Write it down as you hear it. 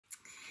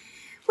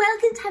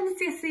Welcome to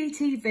MCSE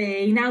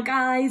TV. Now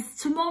guys,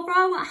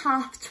 tomorrow at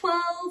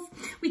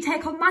 12:30 we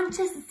take on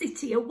Manchester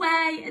City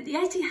away at the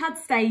Etihad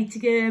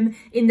Stadium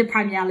in the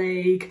Premier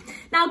League.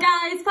 Now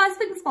guys, first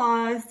things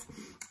first,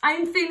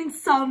 I'm feeling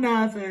so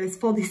nervous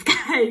for this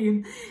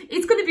game.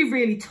 It's going to be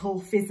really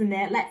tough, isn't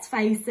it? Let's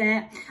face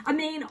it. I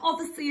mean,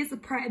 obviously as the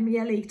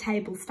Premier League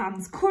table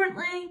stands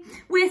currently,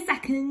 we're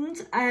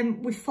second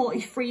with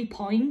 43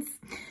 points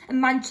and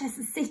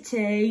Manchester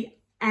City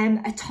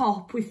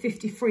atop with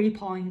 53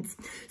 points.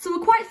 So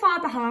we're quite far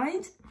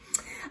behind.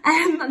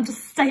 I'm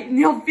just stating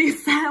the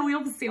obvious there. We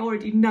obviously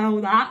already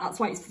know that. That's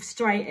why it's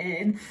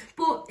frustrating.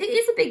 But it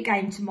is a big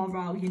game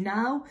tomorrow, you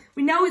know.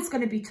 We know it's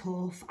going to be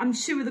tough. I'm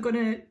sure they're going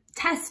to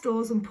test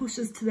us and push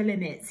us to the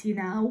limits, you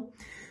know.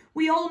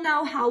 We all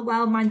know how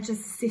well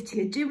Manchester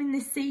City are doing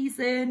this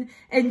season,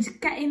 and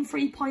getting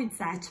 3 points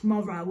there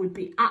tomorrow would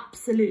be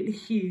absolutely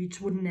huge,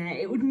 wouldn't it?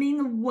 It would mean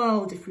the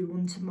world if we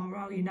won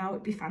tomorrow, you know,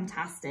 it'd be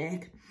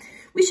fantastic.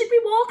 We should be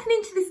walking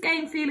into this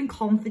game feeling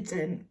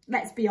confident,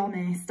 let's be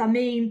honest. I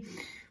mean,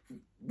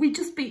 we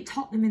just beat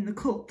Tottenham in the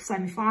Cup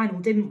semi-final,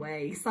 didn't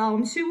we? So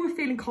I'm sure we're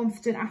feeling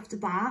confident after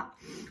that.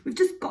 We've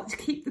just got to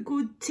keep the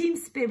good team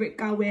spirit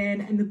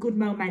going and the good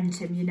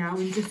momentum, you know,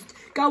 and just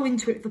go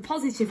into it with a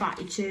positive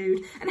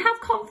attitude and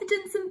have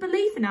confidence and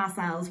belief in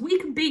ourselves. We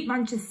can beat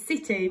Manchester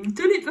City. We've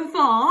done it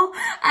before.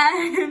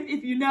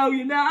 If you know,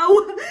 you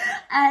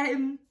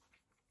know.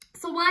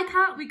 So why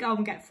can't we go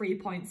and get 3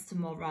 points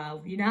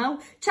tomorrow, you know?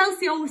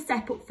 Chelsea always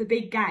step up for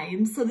big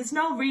games, so there's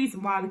no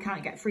reason why we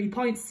can't get 3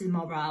 points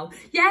tomorrow.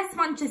 Yes,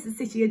 Manchester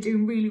City are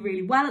doing really,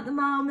 really well at the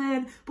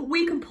moment, but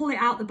we can pull it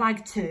out the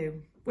bag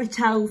too. We're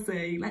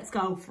Chelsea. Let's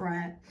go for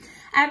it.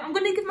 I'm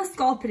going to give my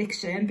score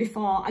prediction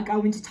before I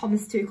go into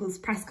Thomas Tuchel's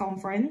press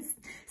conference.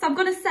 So I'm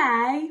going to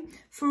say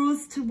for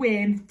us to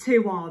win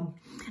 2-1.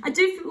 I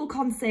do think we'll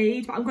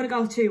concede, but I'm going to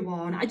go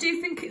 2-1. I do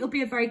think it'll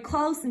be a very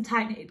close and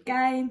tight-knit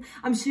game.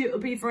 I'm sure it'll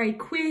be a very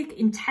quick,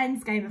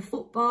 intense game of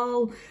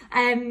football.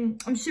 I'm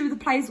sure the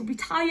players will be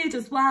tired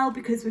as well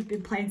because we've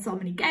been playing so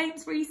many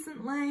games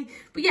recently.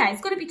 But yeah,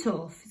 it's going to be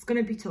tough. It's going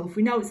to be tough.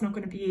 We know it's not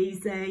going to be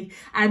easy,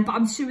 but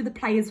I'm sure the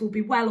players will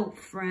be well up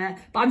for it.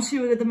 But I'm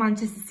sure that the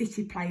Manchester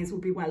City players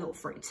will be well up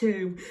for it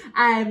too.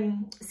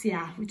 So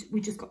yeah, we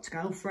just got to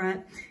go for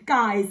it.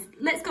 Guys,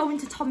 let's go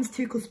into Thomas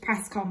Tuchel's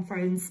press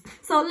conference.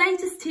 So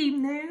latest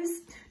team news,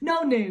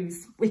 no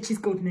news, which is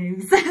good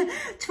news.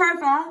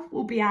 Trevor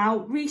will be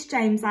out, Reece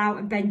James out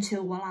and Ben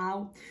Chilwell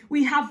out.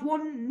 We have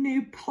one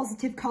new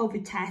positive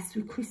COVID test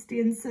with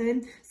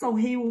Christensen, so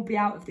he will be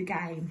out of the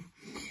game.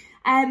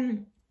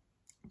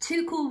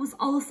 Tuchel was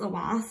also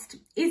asked,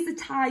 is the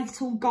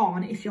title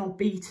gone if you're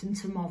beaten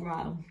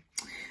tomorrow?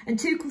 And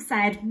Tuchel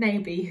said,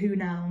 maybe, who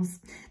knows.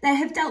 They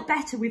have dealt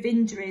better with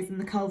injuries in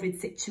the COVID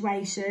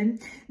situation.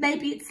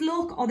 Maybe it's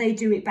luck or they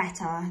do it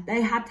better.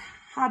 They had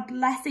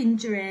less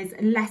injuries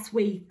and less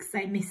weeks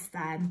they missed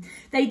them.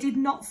 They did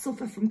not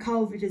suffer from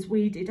COVID as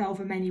we did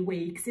over many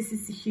weeks. This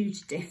is a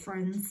huge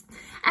difference.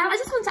 And I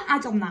just want to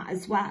add on that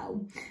as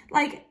well.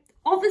 Like,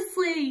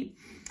 obviously,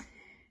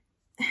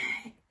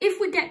 if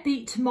we get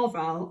beat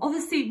tomorrow,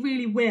 obviously it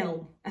really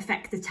will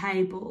affect the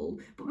table.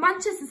 But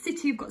Manchester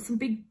City have got some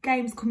big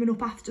games coming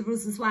up after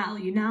us as well,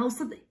 you know.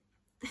 So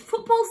the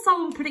football's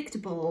so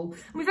unpredictable.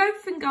 And with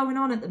everything going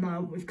on at the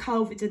moment with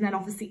COVID and then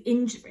obviously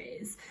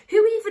injuries,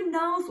 who even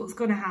knows what's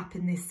going to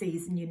happen this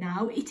season, you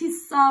know? It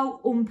is so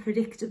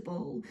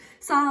unpredictable.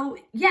 So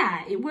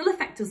yeah, it will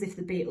affect us if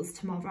they beat us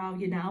tomorrow,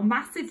 you know,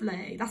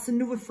 massively. That's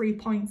another 3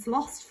 points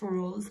lost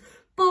for us.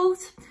 But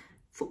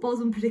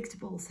football's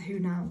unpredictable, so who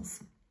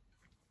knows?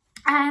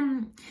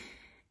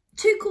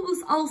 Tuchel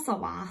was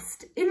also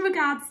asked in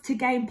regards to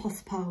game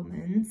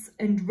postponements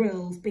and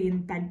rules being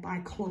bent by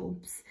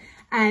clubs.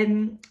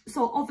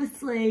 So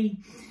obviously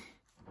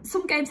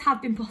some games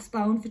have been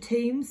postponed for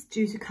teams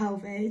due to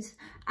COVID,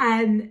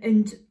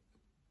 and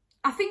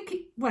I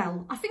think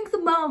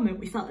the moment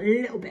we felt a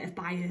little bit of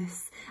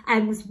bias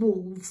was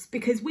Wolves,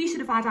 because we should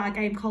have had our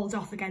game called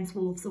off against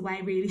Wolves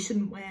away, really,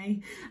 shouldn't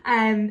we?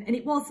 And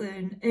it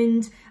wasn't.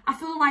 And I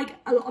feel like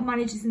a lot of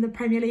managers in the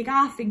Premier League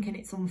are thinking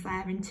it's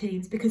unfair in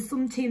teams, because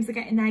some teams are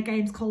getting their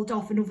games called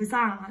off and others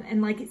aren't.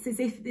 And like, it's as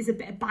if there's a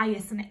bit of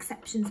bias and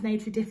exceptions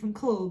made for different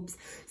clubs.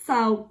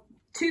 So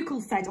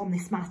Tuchel said on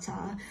this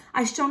matter,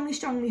 I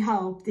strongly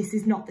hope this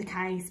is not the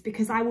case,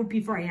 because I would be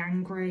very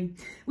angry.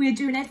 We are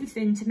doing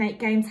everything to make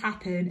games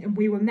happen and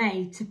we were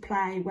made to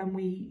play when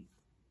we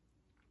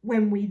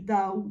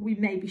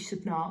maybe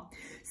should not.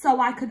 So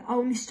I can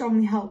only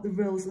strongly hope the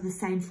rules are the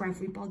same for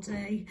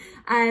everybody.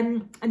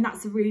 And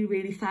that's a really,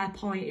 really fair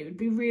point. It would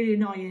be really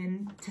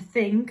annoying to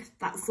think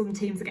that some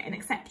teams are getting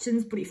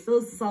exceptions, but it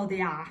feels as though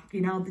they are,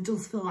 you know, there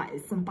does feel like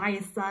there's some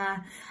bias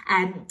there.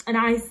 And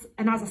as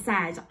I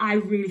said, I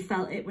really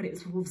felt it when it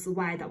was Wolves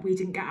away that we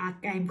didn't get our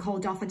game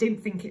called off. I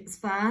didn't think it was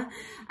fair.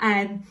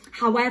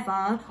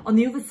 However, on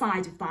the other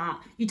side of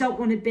that, you don't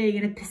want to be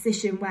in a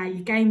position where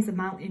your games are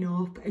mounting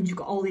up and you've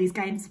got all these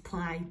games games to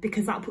play,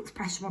 because that puts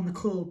pressure on the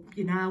club,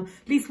 you know.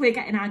 At least we're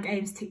getting our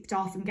games ticked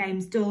off and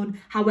games done.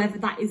 However,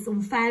 that is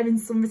unfair in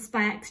some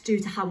respects due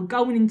to how we're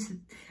going into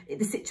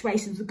the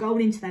situations we're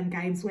going into them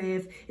games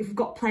with. If we've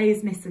got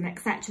players missing,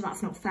 etc.,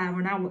 that's not fair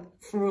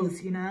for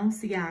us, you know.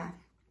 So yeah.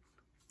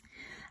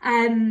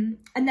 And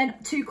then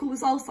Tuchel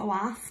was also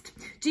asked,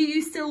 do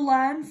you still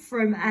learn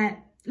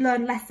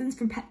lessons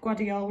from Pep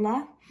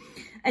Guardiola?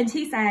 And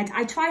he said,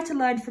 I try to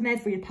learn from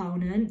every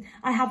opponent.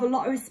 I have a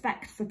lot of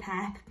respect for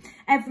Pep.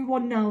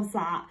 Everyone knows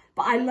that.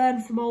 But I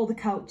learn from all the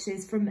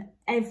coaches, from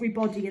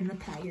everybody and the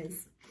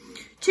players.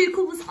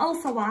 Tuchel was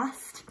also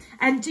asked,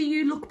 do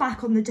you look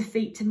back on the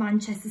defeat to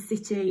Manchester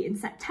City in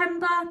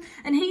September?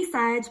 And he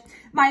said,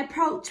 my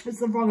approach was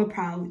the wrong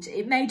approach.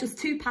 It made us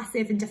too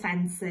passive and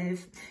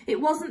defensive. It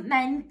wasn't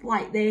meant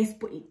like this,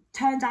 but it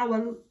turned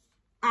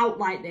out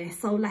like this,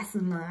 so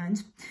lesson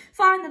learned.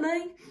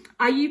 Finally,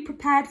 are you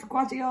prepared for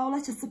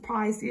Guardiola to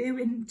surprise you?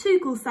 And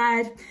Tuchel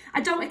said, I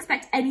don't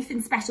expect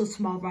anything special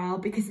tomorrow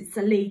because it's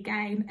a league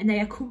game and they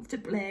are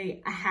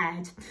comfortably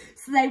ahead,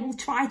 so they will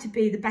try to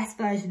be the best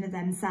version of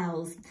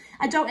themselves.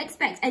 I don't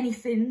expect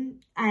anything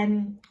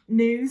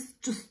news,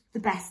 just the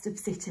best of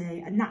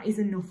City, and that is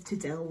enough to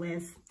deal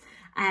with.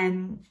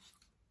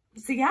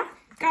 So yeah,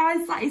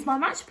 guys, that is my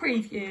match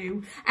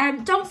preview.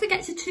 Don't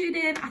forget to tune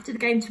in after the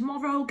game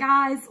tomorrow,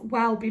 guys,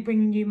 where I'll be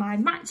bringing you my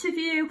match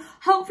review,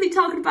 hopefully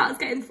talking about us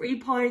getting 3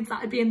 points.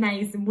 That'd be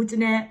amazing,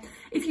 wouldn't it?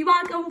 If you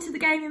are going to the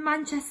game in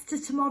Manchester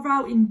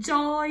tomorrow,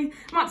 enjoy.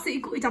 I'm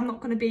absolutely gutted I'm not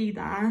going to be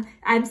there.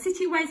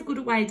 City away's a good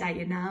away day,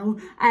 you know.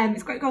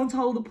 It's great going to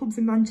all the pubs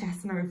in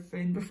Manchester and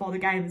everything before the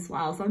game as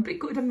well, so I'm a bit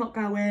gutted I'm not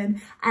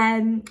going.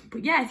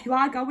 But yeah, if you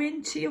are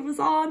going, cheer us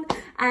on,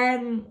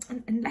 and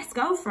let's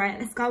go for it.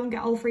 Let's go and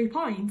get all 3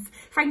 points.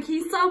 Thank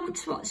you so much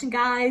for watching,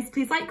 guys.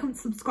 Please like, comment,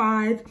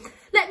 subscribe.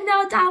 Let me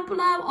know down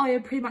below all your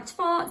pre-match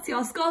thoughts,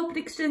 your score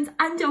predictions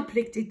and your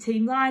predicted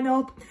team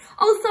lineup.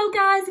 Also,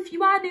 guys, if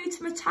you are new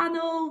to my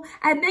channel,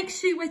 make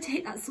sure to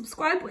hit that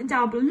subscribe button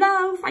down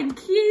below.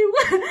 Thank you.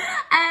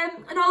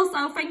 And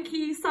also, thank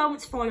you so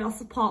much for your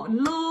support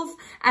and love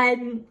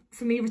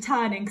for me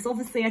returning, because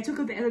obviously I took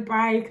a bit of a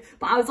break,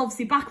 but I was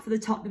obviously back for the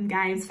Tottenham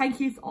games. Thank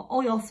you for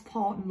all your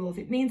support and love.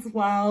 It means the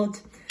world.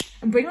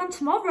 And bring on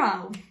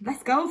tomorrow.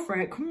 Let's go for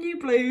it. Come you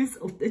Blues,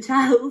 up the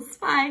Chels.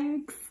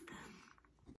 Thanks.